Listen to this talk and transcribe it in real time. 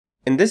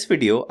In this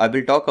video, I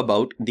will talk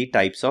about the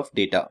types of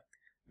data.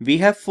 We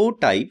have four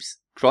types: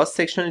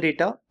 cross-sectional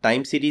data,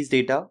 time series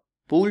data,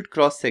 pooled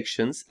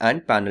cross-sections,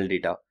 and panel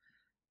data.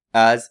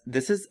 As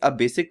this is a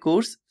basic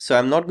course, so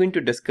I'm not going to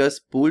discuss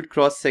pooled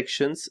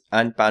cross-sections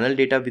and panel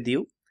data with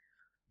you.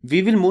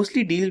 We will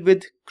mostly deal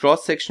with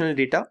cross-sectional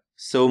data.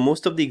 So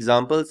most of the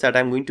examples that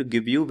I'm going to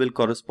give you will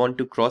correspond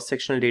to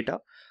cross-sectional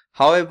data.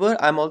 However,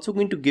 I'm also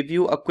going to give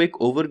you a quick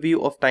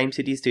overview of time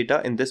series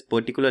data in this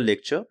particular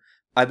lecture.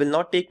 I will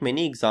not take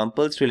many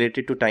examples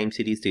related to time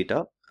series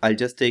data. I'll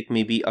just take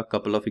maybe a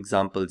couple of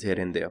examples here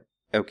and there.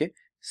 Okay.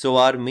 So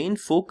our main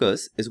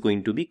focus is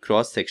going to be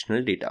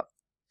cross-sectional data.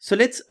 So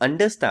let's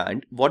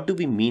understand what do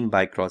we mean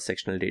by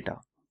cross-sectional data.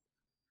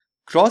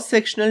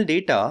 Cross-sectional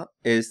data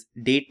is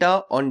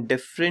data on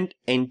different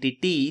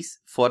entities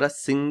for a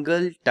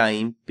single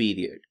time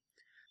period.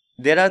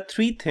 There are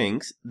three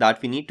things that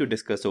we need to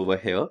discuss over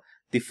here.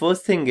 The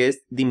first thing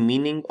is the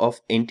meaning of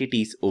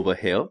entities over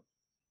here.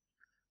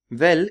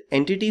 Well,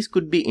 entities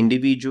could be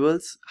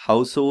individuals,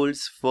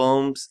 households,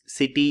 firms,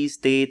 cities,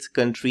 states,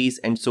 countries,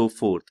 and so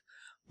forth.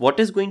 What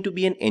is going to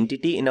be an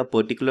entity in a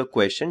particular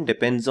question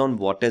depends on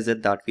what is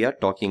it that we are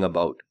talking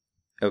about.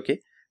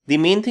 Okay. The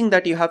main thing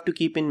that you have to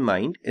keep in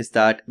mind is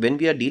that when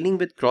we are dealing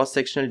with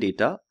cross-sectional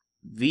data,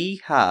 we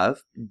have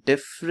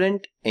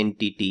different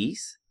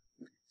entities.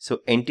 So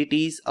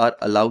entities are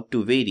allowed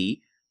to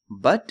vary,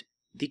 but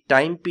the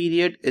time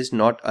period is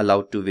not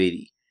allowed to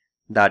vary.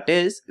 That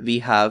is, we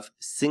have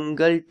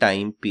single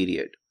time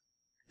period.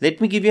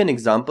 Let me give you an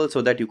example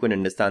so that you can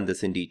understand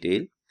this in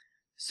detail.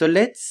 So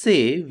let's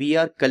say we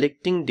are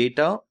collecting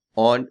data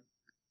on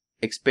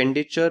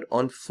expenditure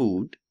on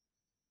food.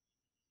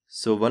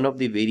 So one of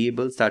the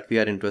variables that we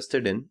are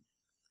interested in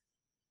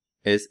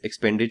is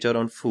expenditure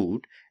on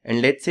food, and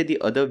let's say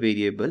the other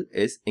variable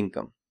is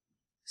income.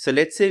 So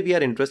let's say we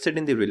are interested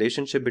in the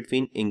relationship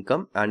between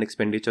income and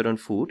expenditure on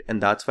food,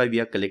 and that's why we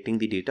are collecting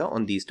the data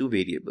on these two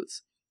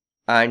variables.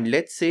 And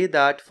let's say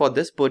that for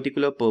this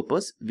particular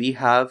purpose, we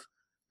have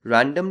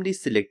randomly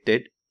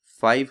selected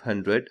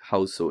 500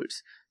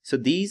 households. So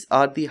these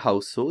are the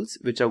households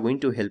which are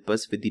going to help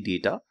us with the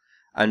data,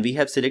 and we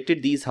have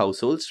selected these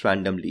households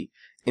randomly.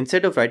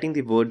 Instead of writing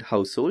the word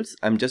households,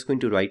 I'm just going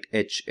to write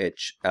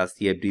HH as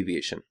the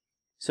abbreviation.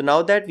 So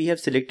now that we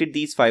have selected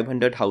these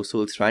 500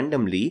 households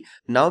randomly,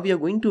 now we are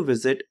going to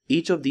visit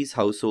each of these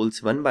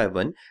households one by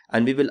one,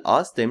 and we will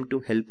ask them to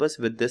help us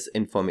with this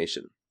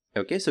information.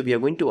 Okay, so we are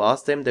going to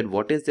ask them that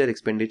what is their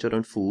expenditure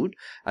on food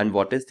and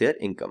what is their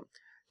income.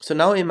 So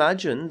now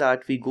imagine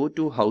that we go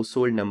to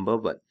household number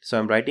 1. So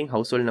I'm writing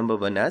household number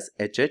 1 as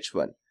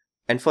HH1.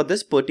 And for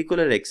this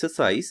particular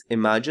exercise,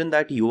 imagine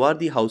that you are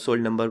the household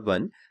number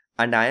 1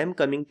 and I am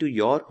coming to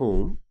your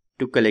home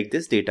to collect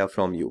this data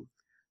from you.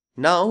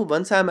 Now,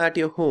 once I'm at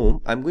your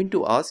home, I'm going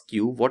to ask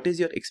you what is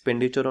your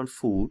expenditure on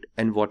food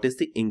and what is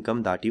the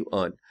income that you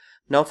earn.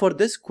 Now, for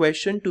this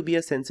question to be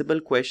a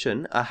sensible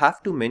question, I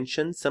have to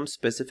mention some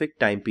specific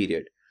time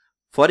period.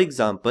 For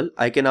example,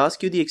 I can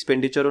ask you the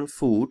expenditure on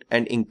food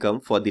and income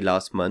for the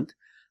last month.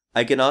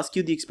 I can ask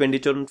you the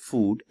expenditure on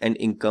food and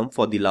income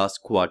for the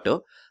last quarter.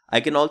 I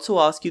can also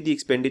ask you the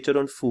expenditure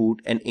on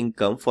food and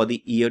income for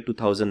the year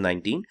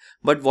 2019.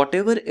 But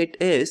whatever it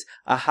is,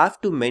 I have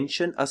to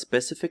mention a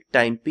specific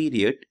time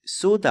period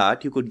so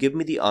that you could give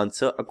me the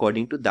answer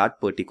according to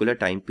that particular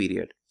time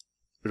period,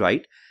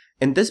 right?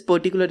 In this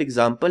particular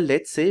example,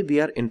 let's say we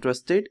are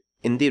interested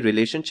in the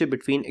relationship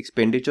between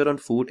expenditure on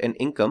food and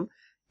income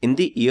in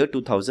the year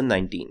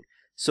 2019.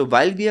 So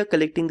while we are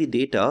collecting the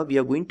data, we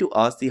are going to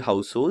ask the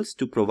households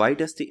to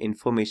provide us the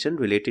information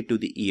related to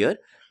the year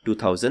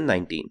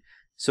 2019.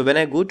 So when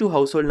I go to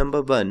household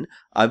number 1,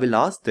 I will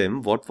ask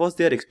them what was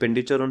their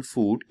expenditure on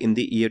food in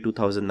the year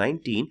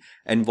 2019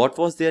 and what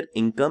was their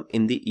income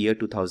in the year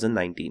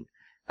 2019.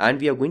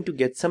 And we are going to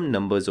get some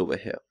numbers over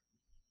here.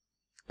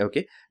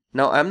 Okay.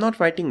 Now I'm not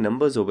writing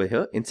numbers over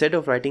here. Instead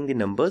of writing the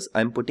numbers,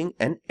 I'm putting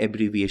an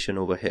abbreviation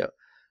over here.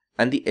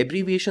 And the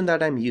abbreviation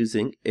that I'm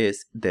using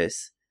is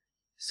this.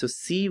 So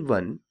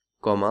C1,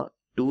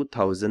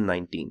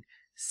 2019.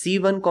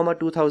 C1,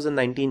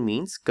 2019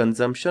 means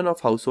consumption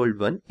of household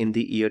 1 in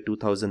the year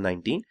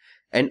 2019.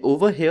 And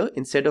over here,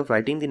 instead of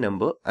writing the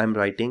number, I'm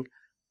writing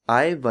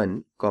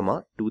I1,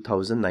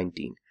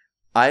 2019.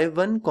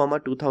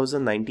 I1,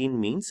 2019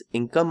 means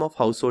income of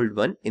household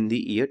 1 in the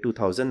year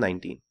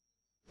 2019.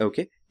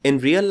 Okay. In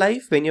real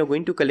life, when you're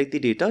going to collect the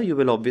data, you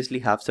will obviously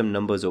have some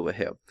numbers over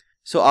here.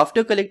 So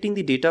after collecting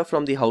the data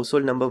from the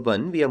household number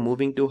 1, we are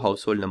moving to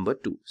household number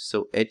 2.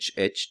 So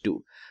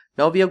HH2.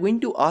 Now we are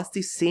going to ask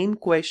the same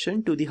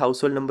question to the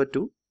household number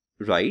 2,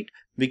 right?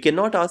 We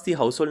cannot ask the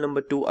household number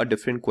 2 a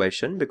different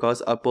question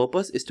because our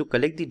purpose is to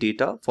collect the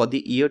data for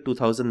the year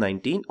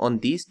 2019 on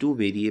these two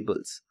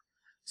variables.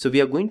 So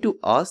we are going to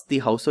ask the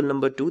household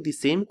number 2 the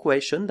same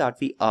question that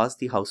we asked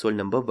the household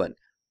number 1.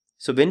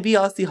 So when we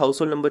ask the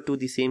household number 2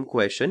 the same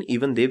question,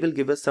 even they will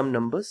give us some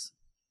numbers,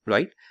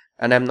 right?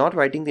 And I'm not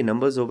writing the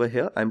numbers over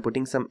here. I'm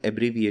putting some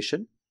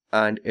abbreviation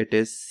and it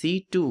is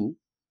C2,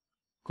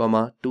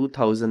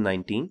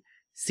 2019.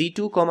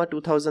 C2,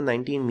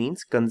 2019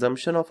 means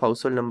consumption of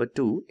household number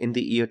 2 in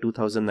the year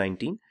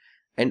 2019.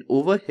 And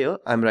over here,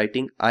 I'm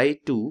writing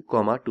I2,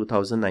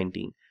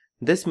 2019.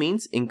 This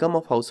means income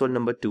of household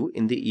number 2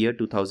 in the year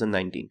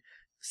 2019.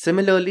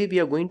 Similarly, we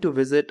are going to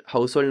visit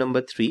household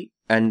number 3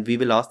 and we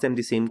will ask them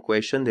the same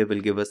question. They will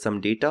give us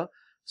some data.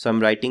 So I'm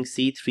writing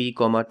C3,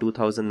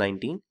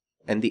 2019,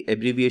 and the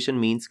abbreviation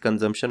means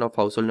consumption of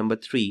household number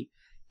 3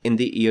 in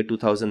the year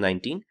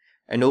 2019.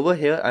 And over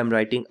here, I'm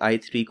writing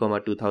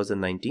I3,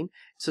 2019.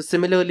 So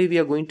similarly, we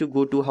are going to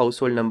go to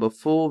household number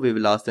 4. We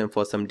will ask them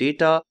for some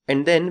data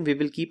and then we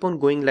will keep on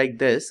going like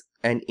this.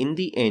 And in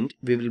the end,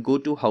 we will go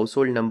to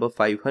household number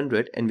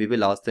 500 and we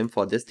will ask them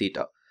for this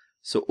data.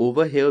 So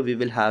over here, we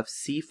will have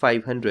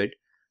C500,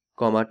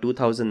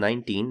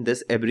 2019.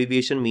 This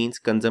abbreviation means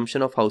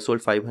consumption of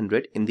household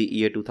 500 in the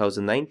year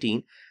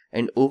 2019.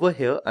 And over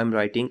here, I'm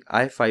writing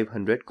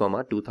I500,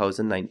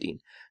 2019.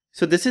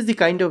 So this is the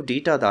kind of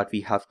data that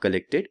we have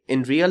collected.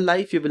 In real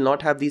life, you will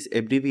not have these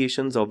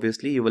abbreviations.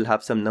 Obviously, you will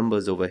have some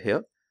numbers over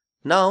here.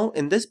 Now,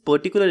 in this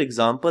particular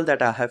example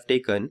that I have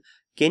taken,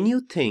 can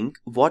you think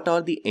what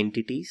are the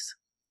entities?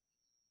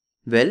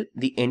 Well,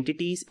 the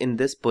entities in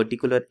this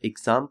particular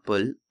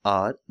example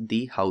are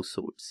the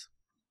households.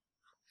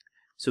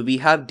 So we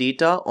have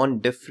data on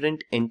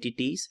different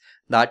entities.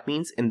 That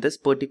means in this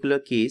particular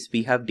case,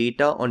 we have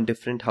data on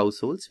different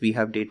households. We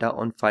have data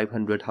on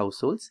 500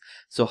 households.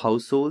 So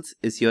households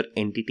is your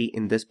entity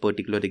in this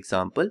particular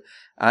example.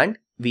 And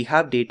we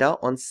have data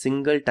on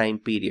single time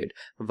period.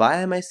 Why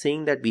am I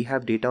saying that we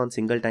have data on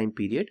single time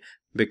period?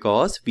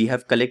 Because we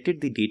have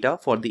collected the data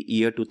for the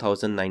year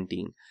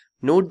 2019.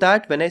 Note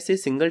that when I say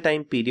single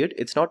time period,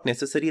 it's not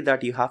necessary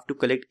that you have to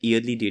collect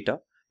yearly data.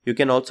 You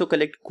can also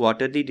collect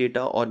quarterly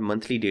data or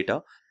monthly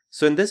data.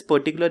 So in this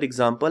particular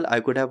example,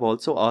 I could have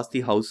also asked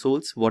the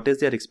households what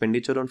is their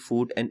expenditure on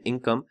food and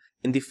income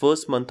in the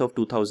first month of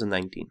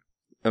 2019.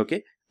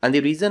 Okay. And the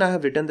reason I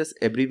have written this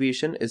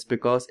abbreviation is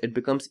because it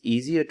becomes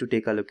easier to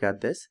take a look at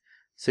this.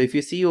 So if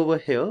you see over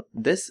here,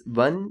 this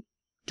 1,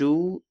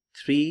 2,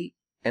 3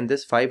 and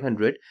this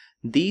 500,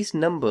 these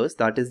numbers,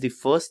 that is the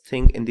first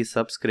thing in the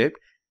subscript,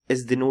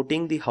 is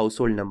denoting the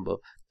household number.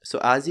 So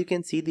as you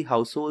can see, the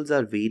households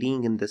are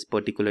varying in this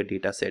particular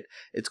data set.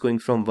 It's going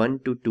from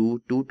 1 to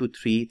 2, 2 to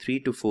 3, 3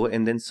 to 4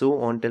 and then so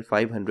on till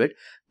 500.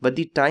 But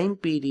the time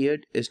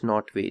period is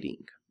not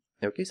varying.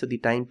 Okay, so the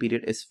time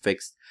period is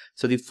fixed.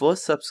 So the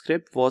first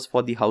subscript was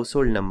for the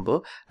household number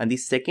and the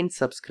second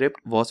subscript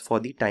was for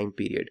the time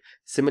period.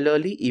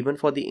 Similarly, even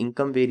for the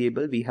income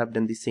variable, we have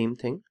done the same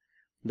thing,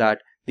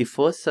 that the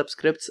first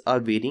subscripts are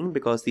varying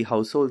because the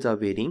households are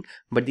varying,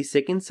 but the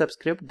second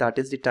subscript, that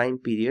is the time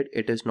period,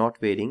 it is not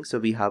varying. So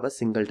we have a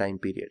single time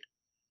period.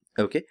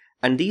 Okay.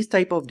 And these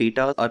type of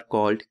data are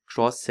called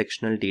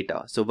cross-sectional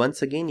data. So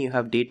once again, you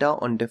have data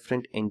on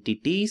different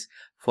entities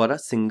for a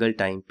single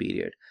time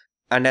period.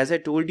 And as I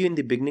told you in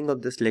the beginning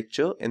of this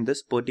lecture, in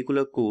this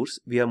particular course,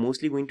 we are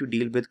mostly going to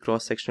deal with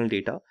cross-sectional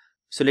data.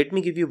 So let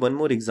me give you one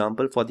more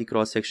example for the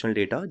cross-sectional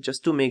data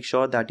just to make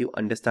sure that you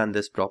understand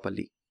this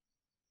properly.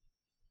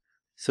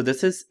 So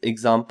this is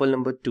example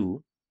number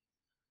 2.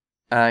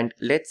 And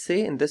let's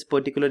say in this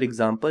particular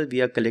example, we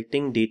are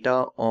collecting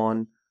data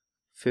on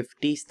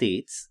 50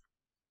 states.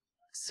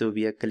 So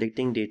we are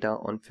collecting data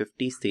on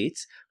 50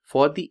 states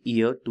for the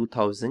year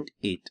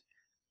 2008.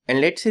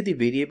 And let's say the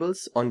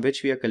variables on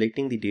which we are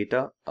collecting the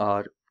data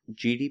are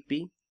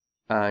GDP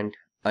and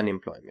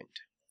unemployment.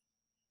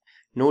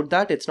 Note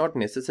that it's not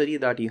necessary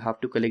that you have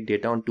to collect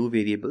data on 2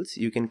 variables.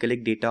 You can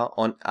collect data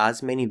on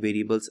as many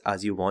variables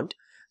as you want.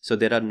 So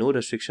there are no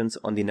restrictions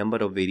on the number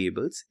of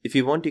variables. If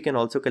you want, you can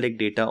also collect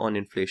data on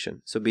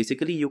inflation. So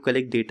basically you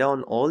collect data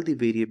on all the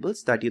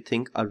variables that you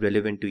think are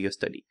relevant to your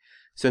study.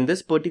 So in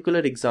this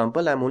particular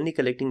example, I'm only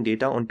collecting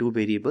data on 2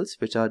 variables,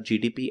 which are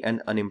GDP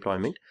and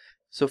unemployment.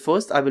 So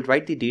first I will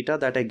write the data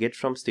that I get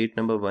from state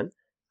number 1.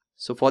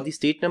 So for the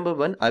state number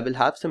 1, I will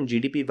have some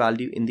GDP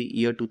value in the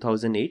year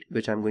 2008,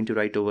 which I'm going to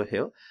write over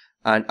here.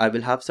 And I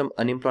will have some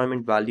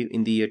unemployment value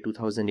in the year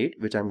 2008,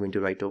 which I'm going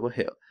to write over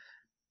here.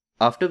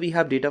 After we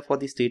have data for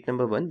the state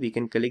number 1, we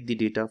can collect the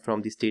data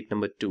from the state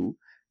number 2.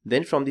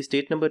 Then from the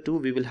state number 2,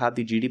 we will have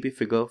the GDP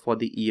figure for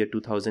the year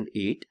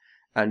 2008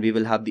 and we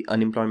will have the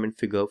unemployment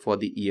figure for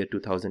the year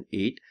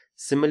 2008.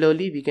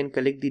 Similarly, we can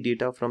collect the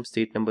data from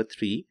state number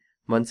 3.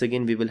 Once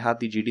again, we will have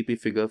the GDP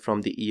figure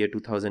from the year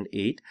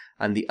 2008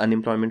 and the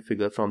unemployment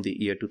figure from the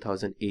year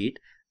 2008.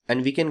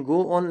 And we can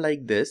go on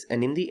like this,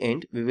 and in the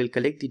end, we will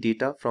collect the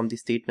data from the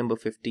state number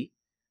 50.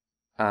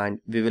 And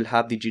we will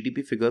have the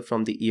GDP figure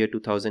from the year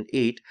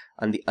 2008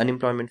 and the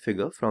unemployment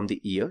figure from the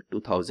year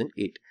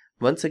 2008.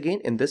 Once again,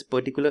 in this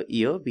particular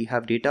year, we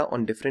have data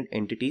on different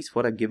entities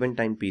for a given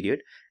time period.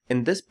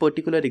 In this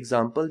particular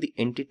example, the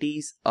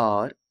entities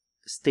are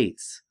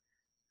states.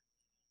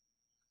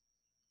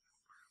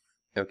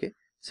 Okay,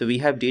 so we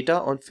have data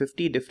on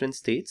 50 different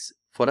states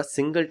for a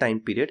single time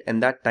period,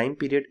 and that time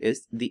period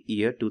is the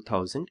year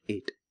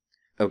 2008.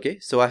 Okay,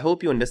 so I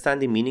hope you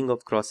understand the meaning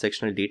of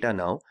cross-sectional data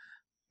now.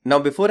 Now,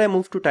 before I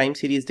move to time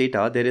series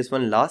data, there is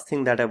one last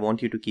thing that I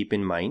want you to keep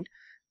in mind.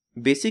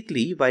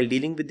 Basically, while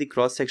dealing with the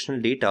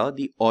cross-sectional data,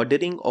 the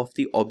ordering of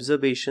the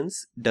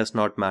observations does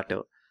not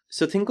matter.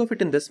 So think of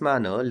it in this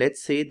manner.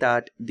 Let's say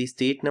that the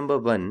state number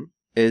 1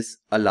 is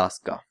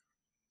Alaska.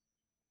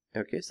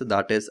 Okay, so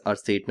that is our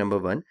state number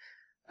 1.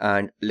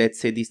 And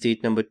let's say the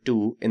state number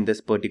 2 in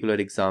this particular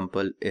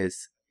example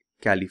is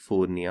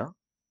California.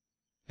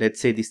 Let's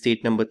say the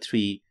state number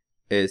 3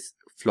 is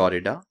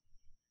Florida,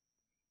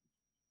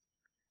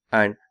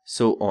 and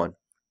so on.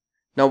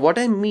 Now what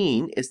I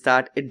mean is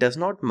that it does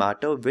not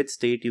matter which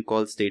state you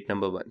call state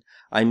number 1.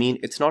 I mean,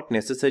 it's not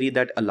necessary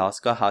that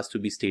Alaska has to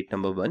be state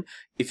number 1.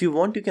 If you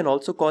want, you can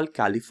also call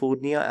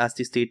California as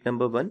the state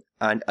number 1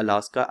 and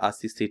Alaska as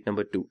the state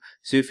number 2.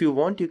 So if you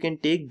want, you can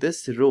take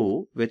this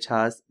row which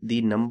has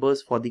the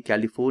numbers for the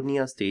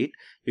California state.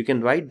 You can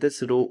write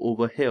this row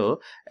over here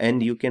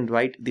and you can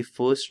write the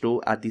first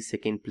row at the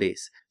second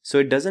place. So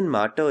it doesn't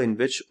matter in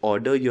which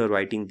order you're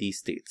writing these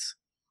states.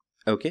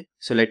 Okay,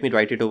 so let me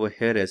write it over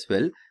here as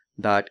well,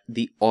 that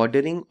the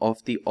ordering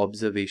of the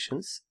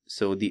observations,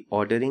 so the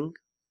ordering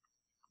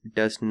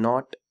does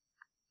not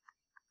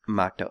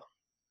matter.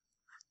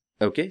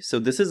 Okay, so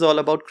this is all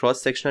about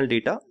cross-sectional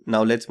data.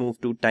 Now let's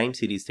move to time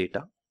series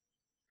data.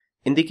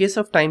 In the case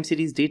of time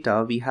series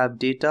data, we have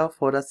data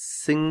for a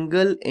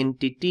single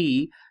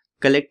entity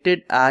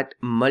collected at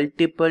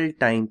multiple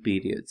time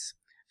periods.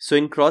 So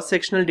in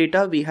cross-sectional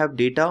data, we have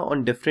data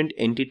on different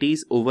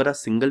entities over a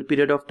single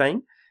period of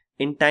time.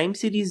 In time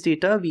series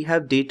data, we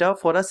have data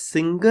for a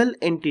single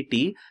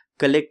entity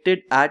collected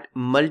at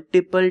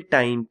multiple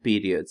time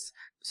periods.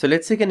 So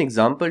let's take an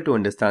example to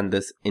understand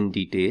this in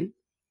detail.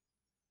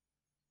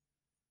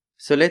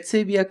 So let's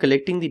say we are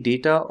collecting the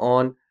data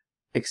on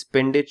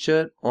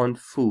expenditure on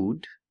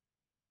food.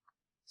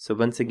 So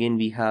once again,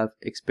 we have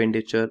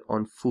expenditure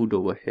on food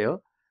over here,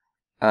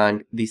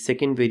 and the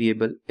second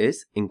variable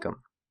is income.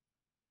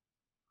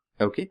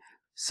 Okay.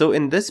 So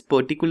in this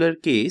particular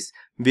case,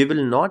 we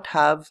will not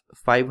have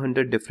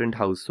 500 different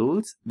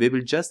households. We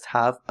will just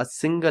have a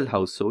single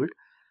household.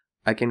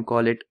 I can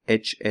call it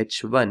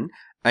HH1,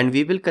 and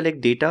we will collect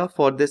data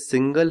for this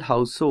single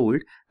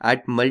household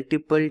at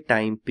multiple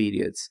time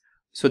periods.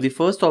 So the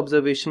first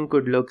observation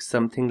could look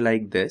something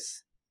like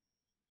this.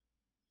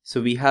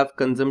 So we have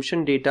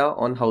consumption data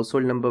on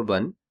household number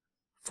 1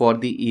 for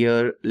the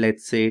year,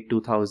 let's say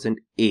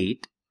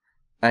 2008,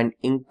 and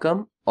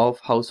income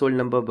of household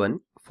number 1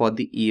 for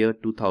the year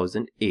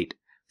 2008.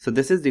 So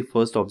this is the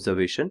first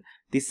observation.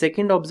 The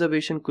second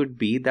observation could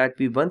be that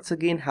we once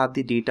again have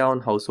the data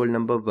on household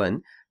number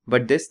 1,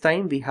 but this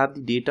time we have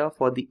the data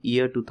for the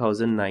year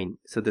 2009.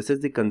 So this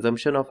is the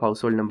consumption of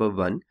household number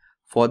 1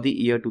 for the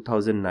year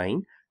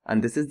 2009,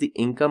 and this is the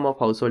income of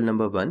household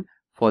number 1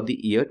 for the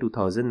year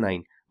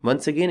 2009.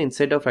 Once again,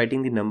 instead of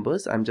writing the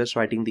numbers, I'm just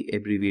writing the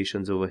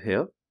abbreviations over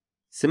here.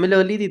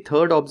 Similarly, the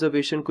third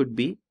observation could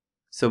be,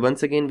 so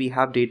once again we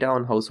have data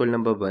on household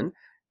number 1,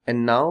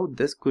 and now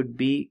this could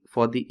be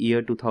for the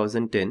year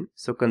 2010.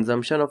 So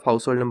consumption of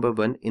household number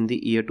 1 in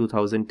the year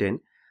 2010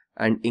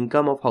 and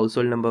income of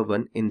household number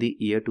 1 in the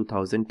year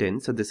 2010.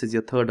 So this is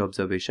your third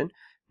observation.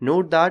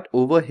 Note that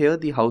over here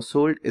the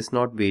household is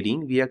not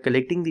varying. We are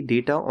collecting the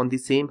data on the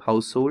same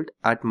household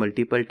at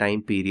multiple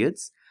time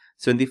periods.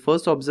 So in the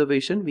first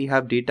observation, we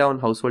have data on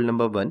household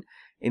number 1.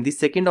 In the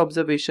second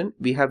observation,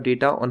 we have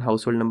data on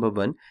household number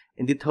 1.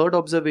 In the third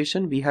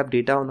observation, we have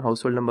data on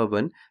household number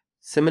 1.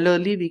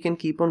 Similarly, we can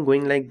keep on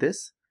going like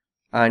this,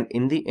 and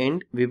in the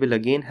end we will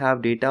again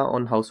have data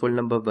on household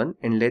number 1,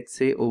 and let's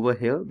say over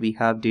here we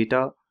have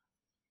data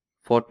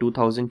for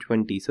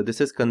 2020. So this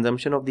is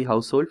consumption of the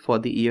household for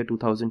the year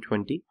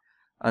 2020,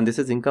 and this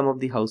is income of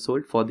the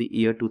household for the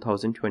year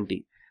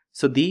 2020.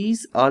 So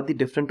these are the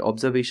different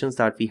observations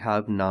that we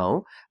have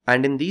now,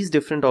 and in these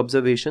different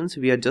observations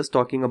we are just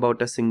talking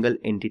about a single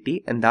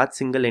entity, and that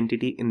single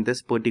entity in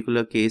this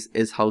particular case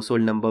is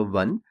household number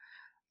 1.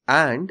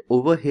 And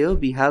over here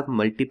we have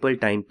multiple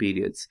time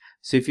periods.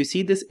 So if you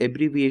see this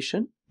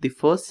abbreviation, the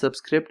first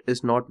subscript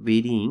is not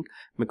varying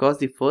because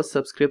the first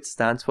subscript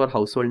stands for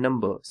household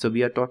number. So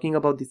we are talking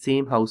about the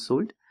same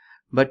household,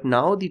 but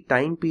now the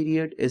time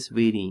period is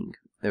varying.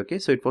 Okay,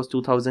 so it was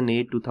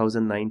 2008,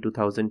 2009,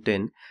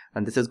 2010,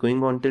 and this is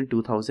going on till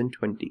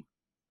 2020.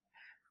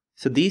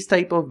 So these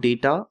type of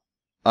data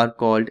are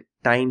called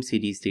time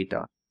series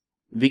data.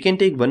 We can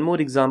take one more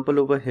example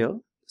over here.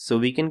 So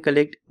we can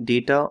collect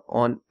data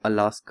on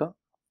Alaska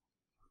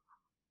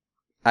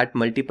at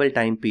multiple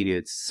time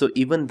periods. So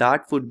even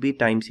that would be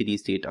time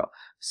series data.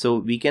 So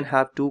we can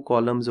have two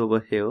columns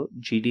over here,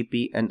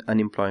 GDP and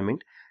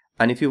unemployment.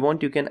 And if you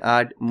want, you can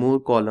add more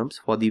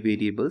columns for the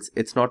variables.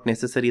 It's not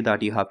necessary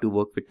that you have to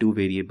work with two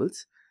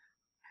variables.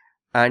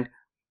 And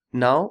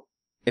now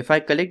if I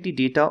collect the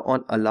data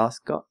on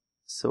Alaska,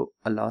 so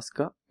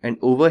Alaska, and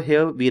over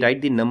here we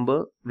write the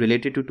number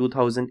related to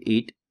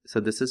 2008. So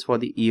this is for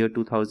the year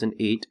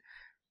 2008.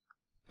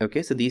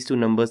 Okay, so these two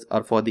numbers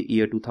are for the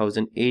year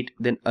 2008.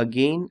 Then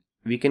again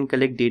we can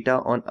collect data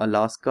on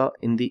Alaska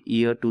in the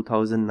year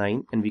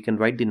 2009 and we can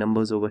write the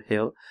numbers over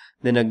here.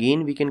 Then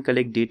again we can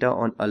collect data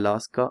on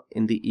Alaska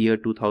in the year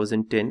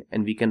 2010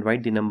 and we can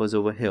write the numbers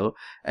over here,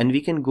 and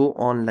we can go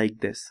on like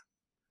this.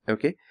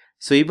 Okay,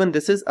 so even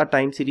this is a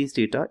time series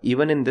data.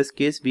 Even in this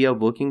case we are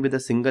working with a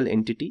single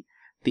entity.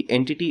 The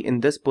entity in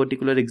this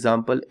particular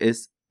example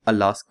is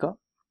Alaska,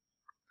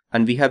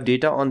 and we have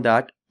data on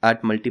that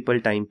at multiple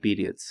time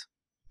periods.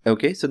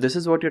 Okay, so this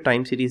is what your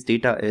time series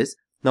data is.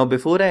 Now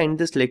before I end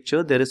this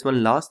lecture, there is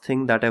one last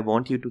thing that I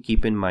want you to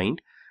keep in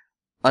mind.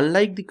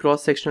 Unlike the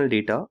cross-sectional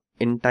data,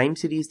 in time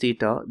series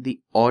data, the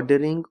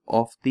ordering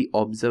of the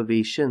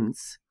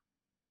observations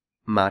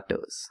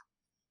matters.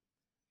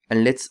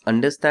 And let's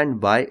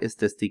understand why is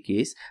this the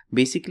case.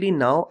 Basically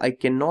now I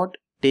cannot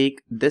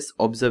take this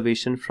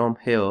observation from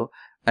here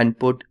and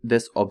put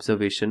this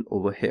observation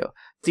over here.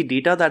 The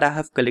data that I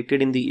have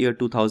collected in the year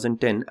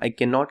 2010, I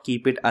cannot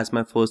keep it as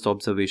my first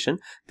observation.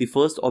 The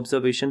first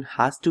observation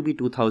has to be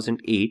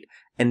 2008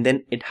 and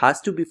then it has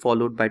to be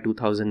followed by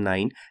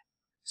 2009.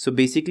 So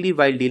basically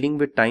while dealing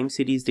with time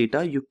series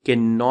data, you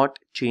cannot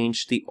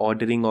change the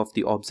ordering of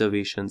the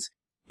observations.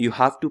 You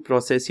have to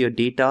process your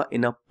data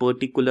in a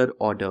particular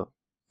order.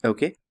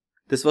 Okay.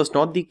 This was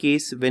not the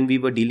case when we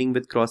were dealing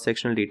with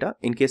cross-sectional data.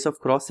 In case of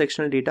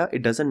cross-sectional data,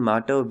 it doesn't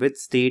matter which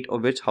state or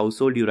which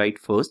household you write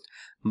first.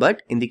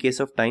 But in the case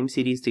of time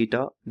series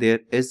data, there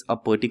is a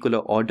particular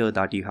order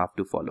that you have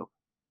to follow.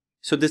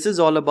 So this is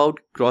all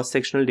about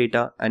cross-sectional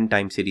data and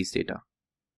time series data.